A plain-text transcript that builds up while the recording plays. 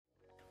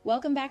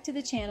Welcome back to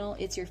the channel.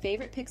 It's your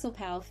favorite pixel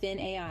pal,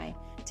 Finn AI.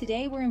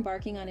 Today we're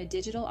embarking on a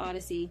digital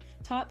odyssey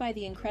taught by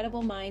the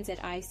incredible minds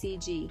at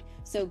ICG.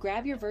 So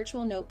grab your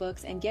virtual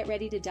notebooks and get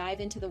ready to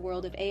dive into the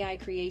world of AI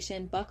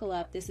creation. Buckle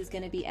up, this is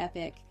going to be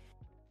epic.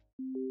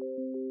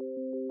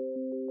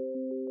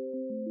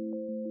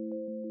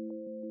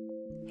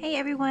 Hey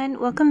everyone,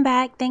 welcome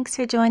back. Thanks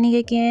for joining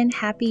again.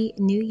 Happy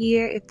New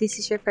Year if this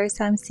is your first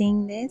time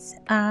seeing this.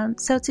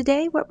 So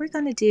today what we're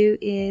going to do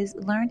is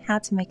learn how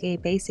to make a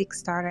basic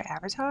starter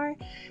avatar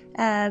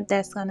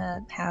that's going to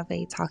have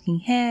a talking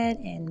head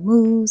and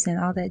moves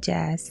and all that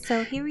jazz.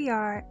 So here we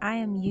are. I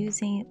am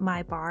using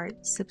my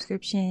Bard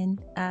subscription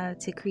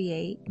to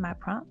create my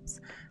prompts.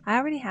 I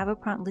already have a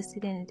prompt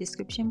listed in the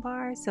description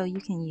bar, so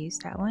you can use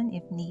that one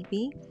if need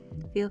be.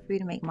 Feel free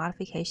to make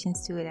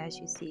modifications to it as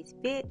you see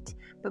fit,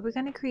 but we're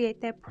going to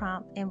create that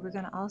prompt and we're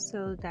going to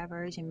also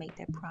diverge and make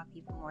that prompt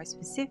even more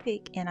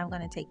specific. And I'm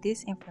going to take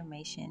this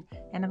information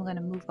and I'm going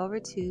to move over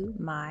to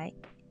my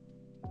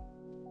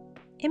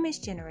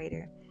image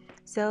generator.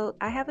 So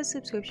I have a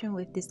subscription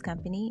with this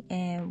company,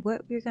 and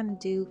what we're going to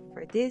do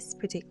for this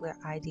particular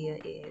idea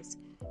is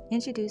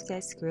introduce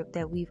that script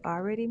that we've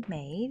already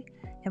made,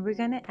 and we're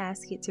going to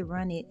ask it to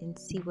run it and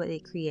see what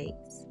it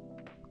creates.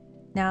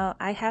 Now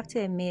I have to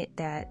admit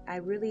that I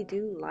really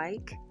do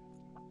like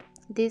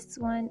this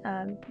one.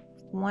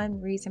 One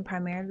reason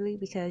primarily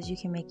because you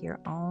can make your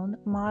own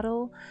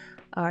model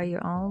or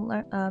your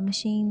own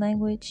machine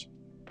language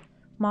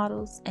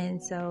models,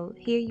 and so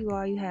here you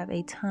are, you have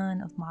a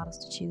ton of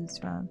models to choose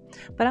from,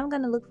 but I'm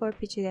going to look for a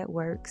picture that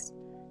works.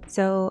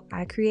 So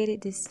I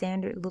created this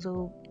standard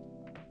little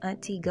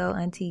auntie go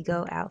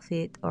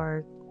outfit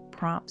or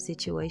prompt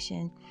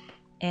situation,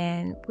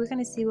 and we're going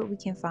to see what we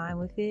can find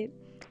with it.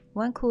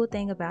 One cool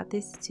thing about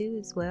this too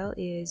as well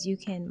is you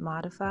can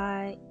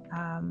modify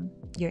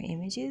your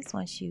images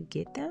once you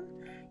get them.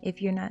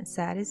 If you're not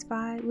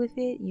satisfied with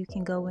it, you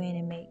can go in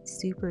and make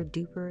super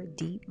duper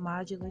deep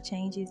modular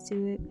changes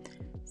to it.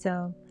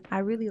 So I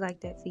really like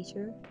that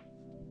feature.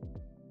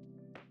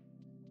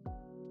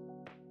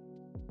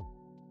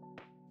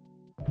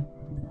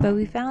 But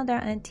we found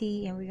our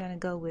auntie and we're going to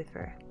go with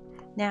her.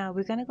 Now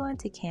we're going to go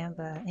into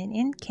Canva, and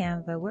in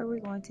Canva what we're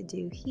going to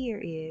do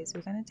here is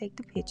we're going to take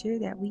the picture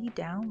that we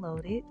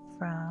downloaded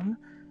from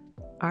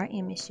our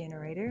image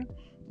generator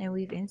and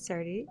we've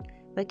inserted,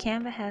 but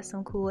Canva has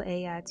some cool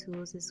AI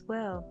tools as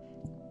well.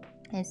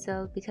 And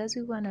so because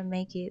we want to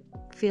make it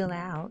fill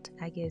out,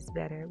 I guess,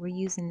 better, we're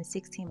using the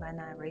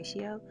 16:9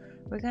 ratio.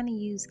 We're going to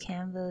use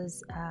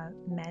Canva's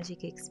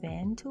magic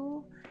expand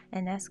tool,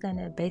 and that's going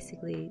to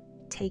basically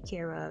take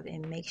care of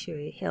and make sure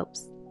it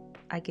helps,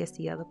 I guess,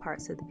 the other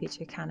parts of the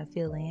picture kind of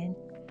fill in.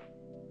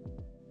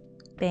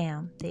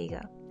 Bam, there you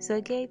go. So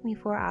it gave me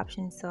 4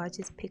 options, so I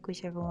just pick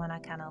whichever one I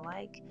kind of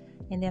like,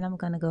 and then I'm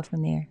going to go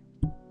from there.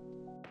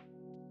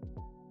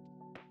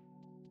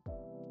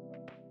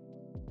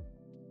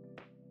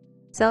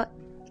 So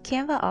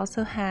Canva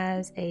also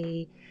has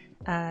a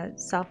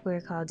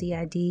software called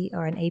DID,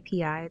 or an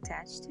API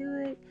attached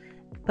to it,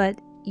 but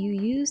you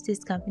use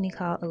this company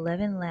called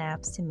 11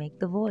 Labs to make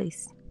the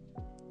voice.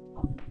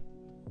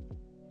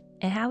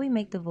 And how we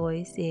make the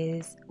voice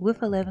is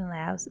with 11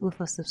 Labs, with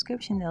a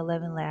subscription to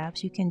 11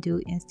 Labs, you can do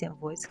instant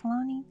voice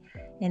cloning.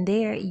 And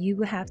there you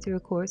will have to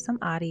record some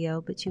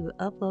audio, but you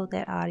will upload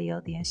that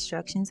audio. The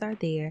instructions are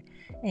there,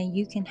 and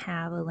you can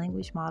have a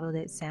language model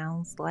that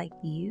sounds like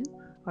you,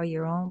 or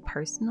your own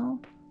personal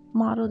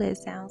model that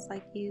sounds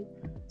like you.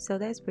 So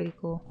that's pretty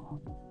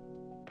cool.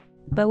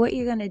 But what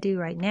you're going to do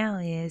right now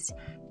is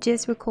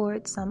just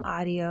record some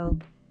audio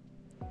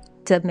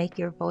to make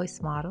your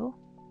voice model.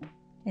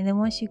 And then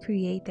once you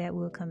create that,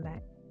 we'll come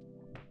back.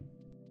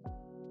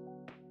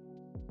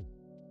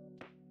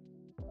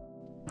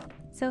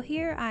 So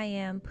here I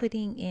am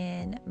putting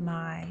in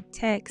my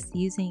text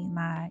using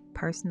my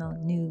personal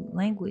new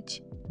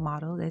language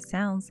model that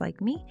sounds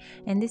like me.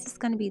 And this is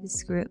going to be the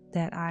script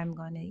that I'm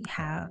going to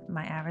have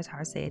my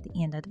avatar say at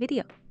the end of the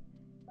video.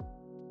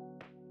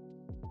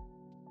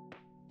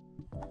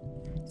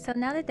 So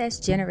now that that's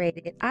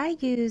generated, I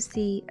use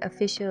the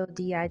official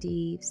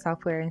DID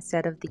software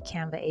instead of the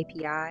Canva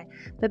API.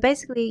 But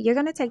basically, you're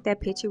going to take that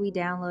picture we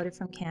downloaded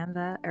from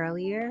Canva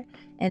earlier,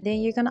 and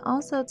then you're going to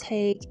also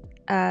take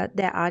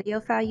that audio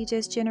file you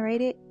just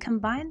generated,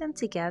 combine them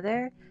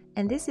together,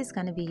 and this is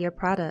going to be your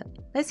product.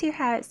 Let's hear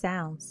how it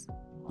sounds.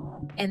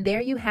 And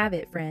there you have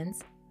it,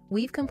 friends.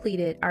 We've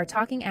completed our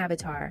talking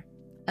avatar,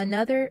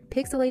 another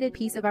pixelated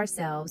piece of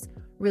ourselves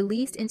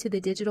released into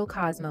the digital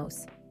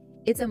cosmos.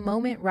 It's a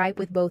moment ripe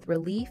with both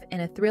relief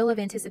and a thrill of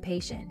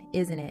anticipation,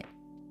 isn't it?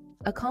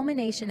 A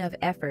culmination of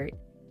effort,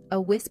 a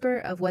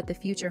whisper of what the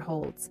future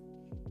holds.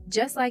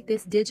 Just like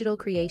this digital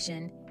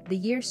creation, the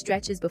year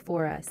stretches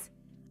before us,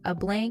 a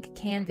blank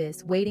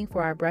canvas waiting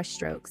for our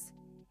brushstrokes.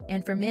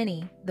 And for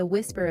many, the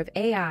whisper of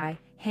AI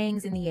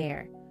hangs in the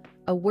air,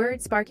 a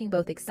word sparking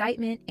both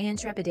excitement and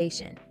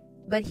trepidation.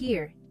 But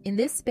here, in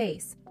this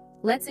space,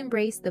 let's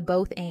embrace the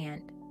both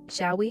and,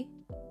 shall we?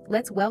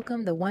 Let's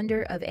welcome the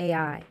wonder of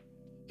AI.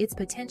 Its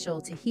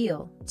potential to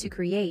heal, to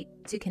create,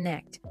 to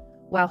connect.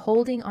 while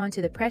holding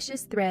onto the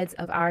precious threads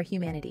of our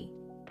humanity.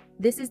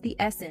 This is the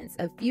essence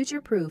of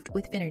Future-Proofed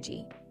with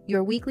Finergy,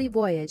 your weekly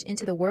voyage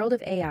into the world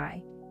of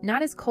AI,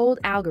 not as cold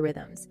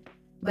algorithms,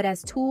 but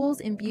as tools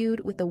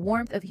imbued with the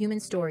warmth of human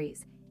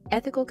stories,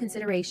 ethical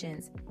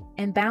considerations,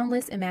 and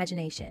boundless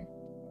imagination.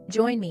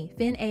 Join me,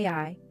 Fin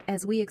AI,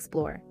 as we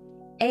explore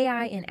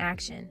AI in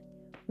action.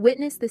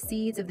 Witness the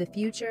seeds of the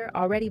future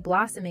already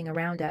blossoming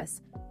around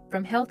us,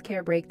 from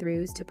healthcare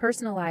breakthroughs to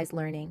personalized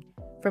learning,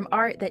 from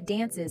art that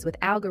dances with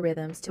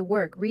algorithms to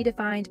work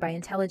redefined by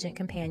intelligent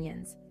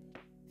companions.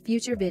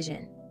 Future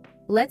Vision.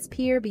 Let's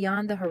peer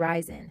beyond the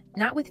horizon,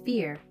 not with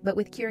fear, but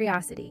with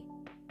curiosity.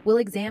 We'll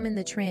examine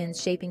the trends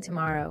shaping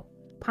tomorrow,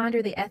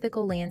 ponder the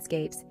ethical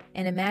landscapes,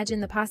 and imagine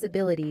the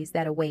possibilities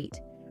that await,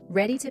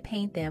 ready to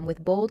paint them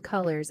with bold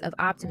colors of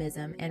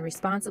optimism and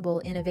responsible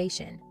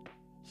innovation.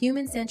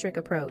 Human-centric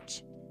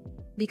approach.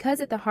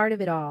 Because at the heart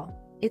of it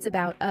all, it's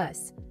about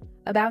us,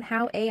 about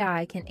how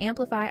AI can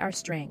amplify our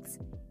strengths,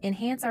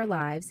 enhance our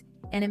lives,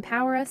 and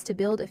empower us to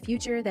build a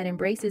future that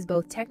embraces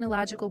both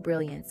technological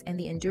brilliance and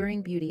the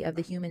enduring beauty of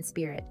the human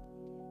spirit.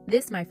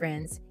 This, my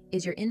friends,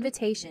 is your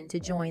invitation to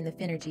join the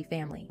Finergy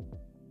family.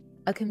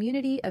 A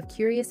community of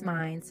curious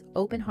minds,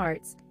 open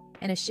hearts,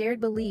 and a shared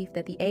belief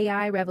that the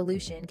AI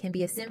revolution can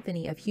be a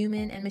symphony of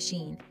human and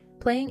machine,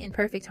 playing in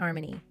perfect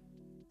harmony.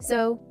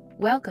 So,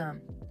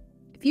 welcome,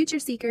 future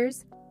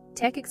seekers,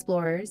 tech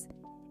explorers,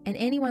 and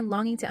anyone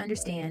longing to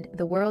understand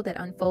the world that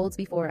unfolds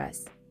before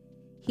us.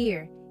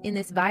 Here, in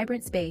this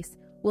vibrant space,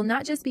 we'll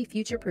not just be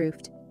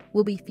future-proofed,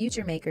 we'll be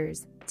future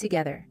makers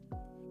together.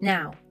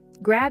 Now,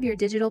 grab your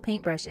digital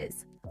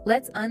paintbrushes.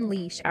 Let's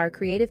unleash our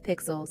creative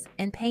pixels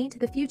and paint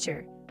the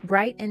future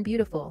bright and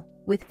beautiful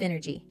with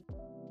Finergy.